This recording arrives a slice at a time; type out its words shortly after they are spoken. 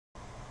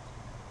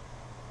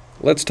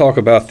Let's talk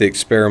about the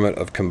experiment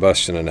of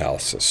combustion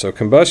analysis. So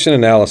combustion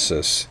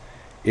analysis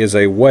is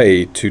a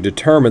way to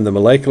determine the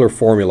molecular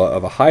formula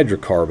of a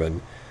hydrocarbon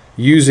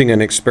using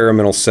an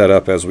experimental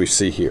setup as we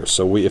see here.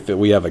 So if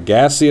we have a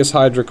gaseous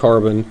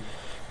hydrocarbon,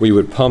 we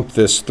would pump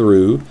this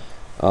through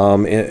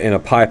in a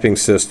piping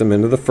system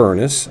into the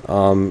furnace.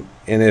 And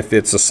if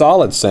it's a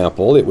solid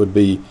sample, it would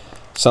be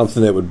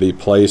something that would be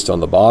placed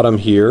on the bottom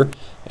here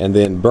and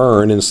then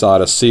burn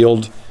inside a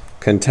sealed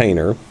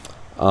container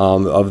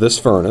of this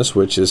furnace,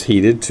 which is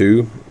heated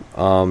to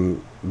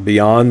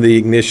beyond the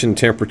ignition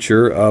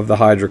temperature of the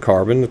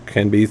hydrocarbon. It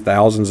can be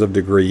thousands of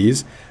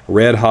degrees,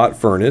 red hot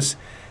furnace.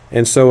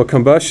 And so a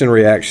combustion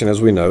reaction,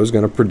 as we know, is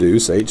going to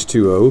produce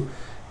H2O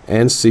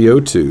and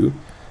CO2.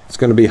 It's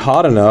going to be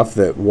hot enough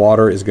that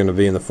water is going to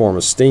be in the form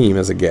of steam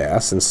as a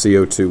gas, and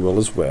CO2 will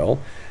as well.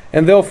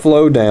 And they'll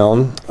flow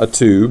down a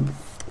tube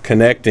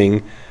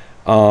connecting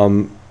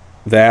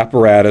the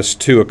apparatus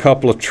to a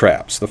couple of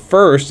traps. The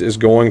first is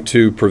going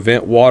to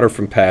prevent water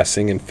from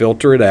passing and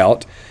filter it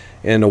out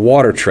in a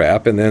water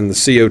trap, and then the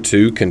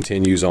CO2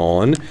 continues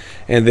on,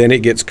 and then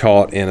it gets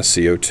caught in a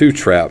CO2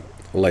 trap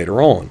later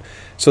on.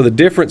 So the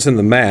difference in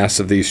the mass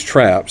of these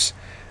traps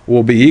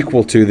will be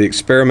equal to the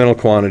experimental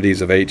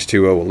quantities of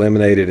H2O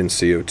eliminated in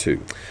CO2.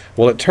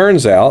 Well, it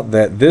turns out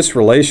that this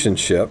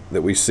relationship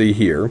that we see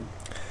here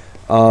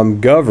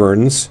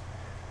governs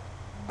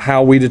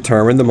how we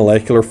determine the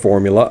molecular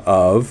formula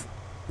of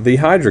the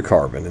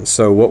hydrocarbon. And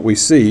so what we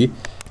see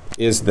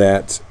is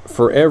that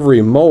for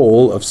every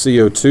mole of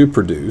CO2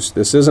 produced,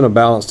 this isn't a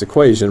balanced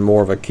equation,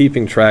 more of a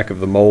keeping track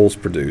of the moles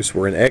produced.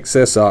 We're in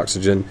excess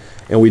oxygen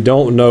and we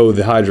don't know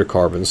the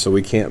hydrocarbons, so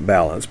we can't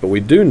balance, but we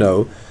do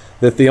know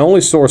that the only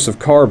source of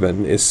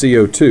carbon is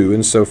CO2,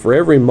 and so for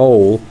every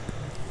mole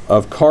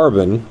of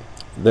carbon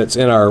that's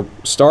in our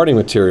starting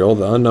material,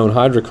 the unknown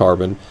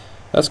hydrocarbon,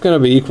 that's going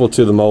to be equal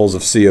to the moles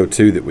of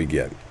CO2 that we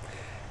get.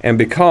 And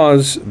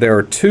because there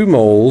are 2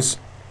 moles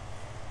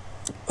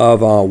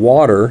of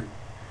water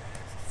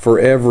for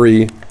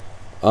every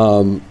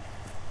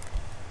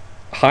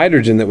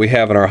hydrogen that we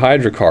have in our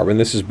hydrocarbon,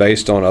 this is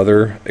based on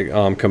other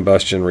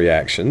combustion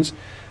reactions,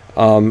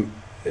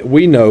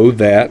 we know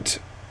that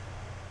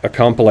a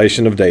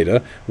compilation of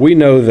data, we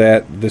know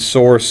that the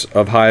source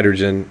of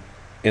hydrogen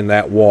in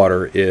that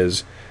water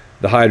is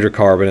the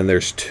hydrocarbon, and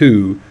there's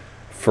 2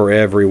 for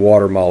every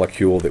water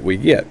molecule that we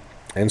get.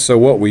 And so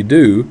what we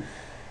do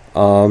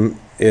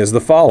is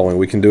the following.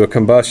 We can do a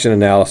combustion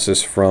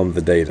analysis from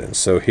the data. And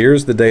so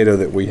here's the data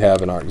that we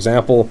have in our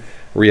example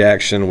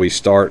reaction. We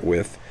start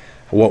with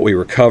what we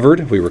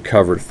recovered. We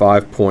recovered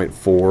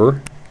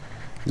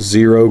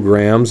 5.40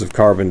 grams of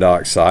carbon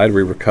dioxide.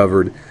 We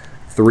recovered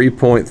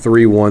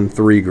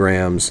 3.313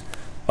 grams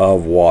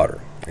of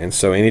water. And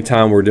so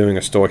anytime we're doing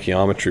a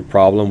stoichiometry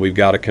problem, we've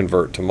got to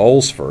convert to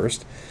moles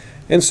first.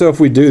 And so if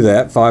we do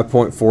that,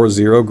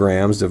 5.40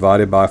 grams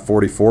divided by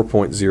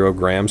 44.0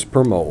 grams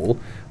per mole,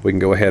 we can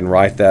go ahead and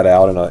write that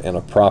out in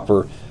a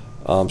proper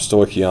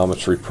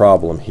stoichiometry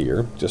problem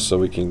here, just so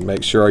we can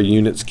make sure our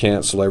units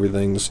cancel,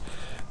 everything's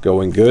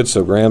going good.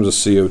 So grams of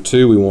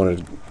CO2, we want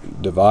to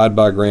divide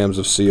by grams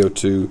of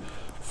CO2,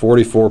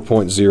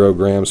 44.0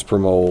 grams per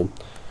mole,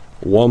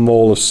 1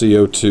 mole of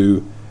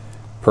CO2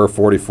 per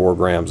 44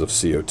 grams of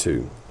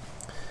CO2.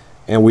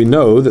 And we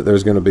know that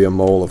there's going to be a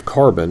mole of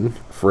carbon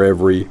for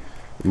every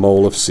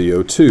mole of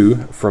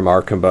CO2 from our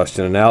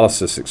combustion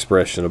analysis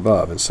expression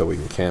above. And so we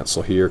can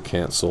cancel here,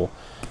 cancel,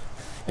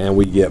 and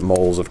we get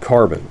moles of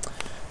carbon.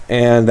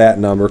 And that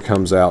number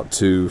comes out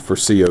to, for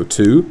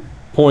CO2,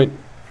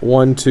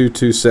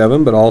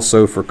 0.1227, but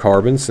also for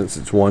carbon, since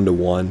it's 1 to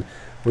 1,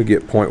 we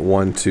get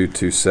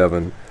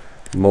 0.1227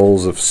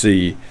 moles of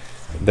C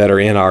that are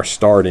in our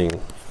starting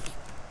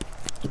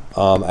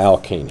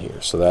alkene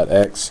here. So that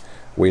X,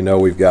 we know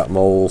we've got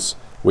moles.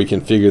 We can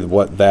figure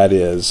what that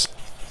is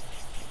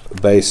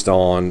based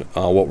on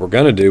what we're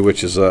going to do,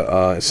 which is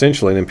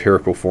essentially an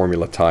empirical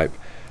formula type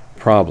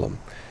problem.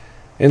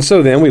 And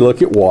so then we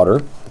look at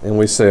water and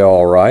we say,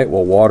 all right,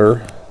 well,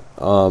 water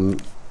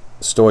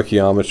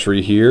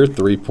stoichiometry here,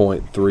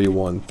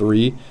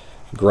 3.313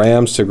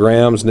 grams to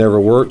grams never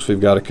works. We've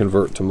got to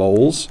convert to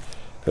moles,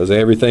 because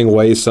everything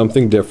weighs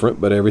something different,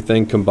 but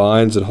everything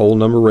combines at whole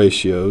number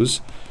ratios.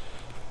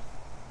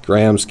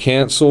 Grams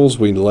cancels,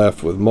 we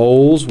left with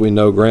moles. We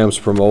know grams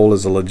per mole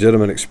is a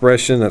legitimate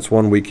expression. That's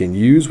one we can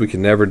use. We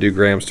can never do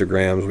grams to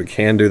grams. We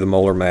can do the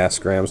molar mass,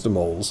 grams to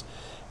moles.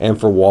 And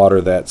for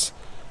water, that's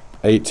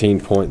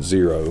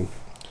 18.0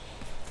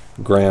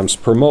 grams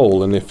per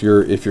mole. And if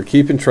you're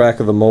keeping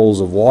track of the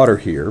moles of water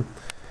here,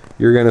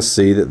 you're going to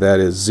see that that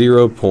is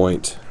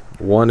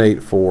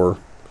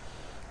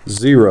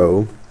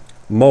 0.1840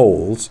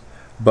 moles.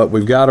 But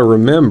we've got to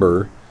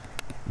remember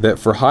that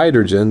for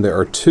hydrogen, there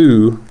are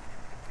 2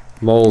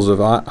 moles of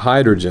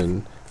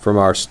hydrogen from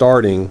our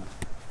starting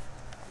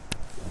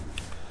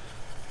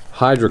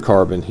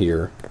hydrocarbon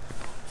here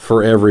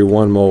for every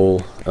 1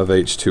 mole of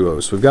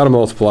H2O. So we've got to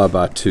multiply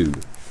by 2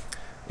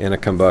 in a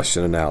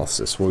combustion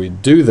analysis. When we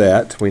do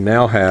that, we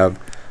now have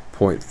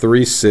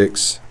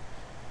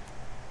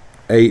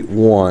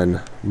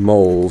 0.3681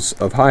 moles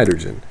of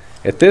hydrogen.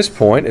 At this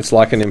point, it's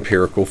like an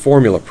empirical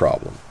formula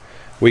problem.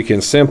 We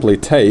can simply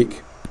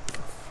take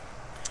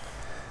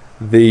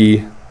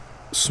the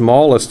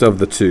smallest of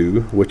the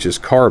two, which is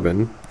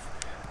carbon,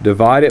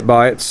 divide it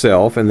by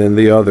itself and then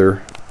the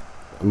other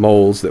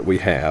moles that we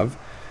have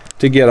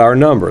to get our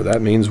number.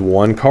 That means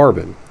 1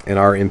 carbon in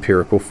our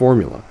empirical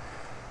formula.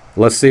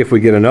 Let's see if we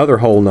get another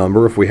whole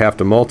number if we have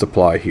to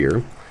multiply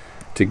here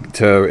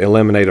to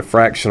eliminate a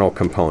fractional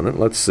component.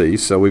 Let's see.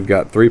 So we've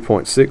got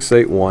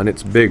 3.681.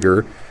 It's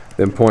bigger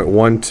than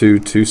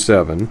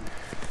 0.1227.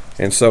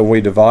 And so when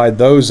we divide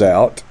those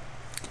out,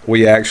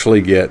 we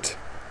actually get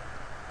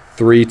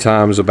 3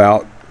 times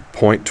about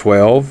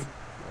 0.12.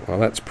 Well,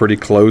 that's pretty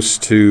close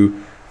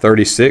to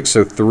 36.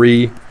 So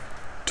 3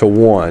 to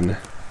 1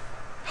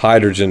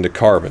 hydrogen to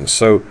carbon.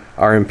 So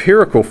our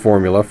empirical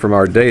formula from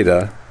our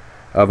data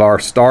of our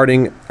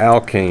starting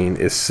alkane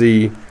is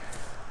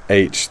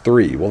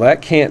CH3. Well,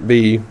 that can't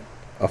be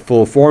a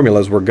full formula,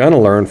 as we're going to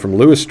learn from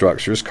Lewis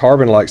structures.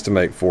 Carbon likes to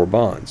make 4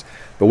 bonds.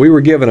 But we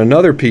were given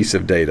another piece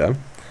of data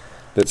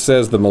that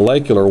says the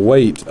molecular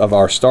weight of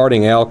our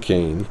starting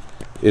alkane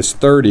is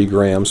 30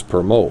 grams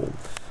per mole.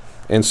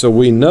 And so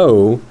we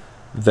know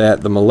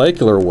that the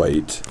molecular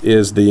weight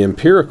is the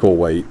empirical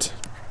weight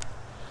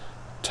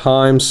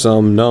times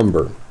some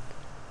number.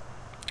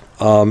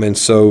 And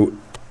so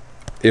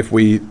if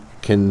we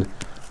can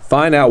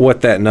find out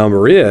what that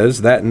number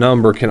is, that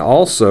number can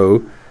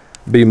also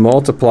be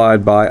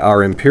multiplied by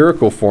our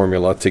empirical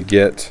formula to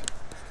get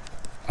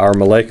our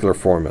molecular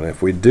formula.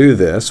 If we do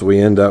this, we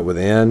end up with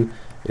N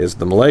is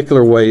the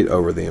molecular weight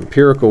over the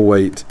empirical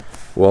weight.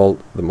 Well,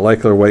 the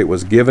molecular weight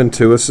was given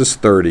to us as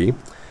 30,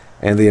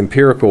 and the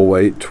empirical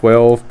weight,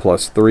 12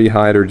 plus 3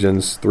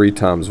 hydrogens, 3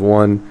 times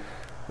 1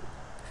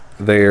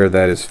 there,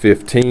 that is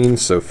 15,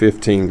 so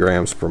 15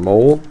 grams per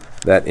mole.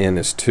 That N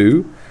is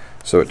 2.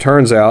 So it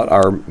turns out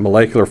our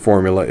molecular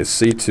formula is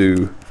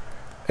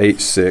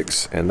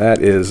C2H6, and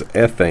that is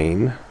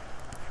ethane,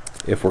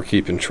 if we're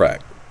keeping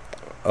track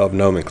of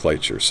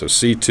nomenclature. So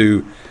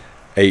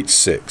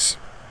C2H6.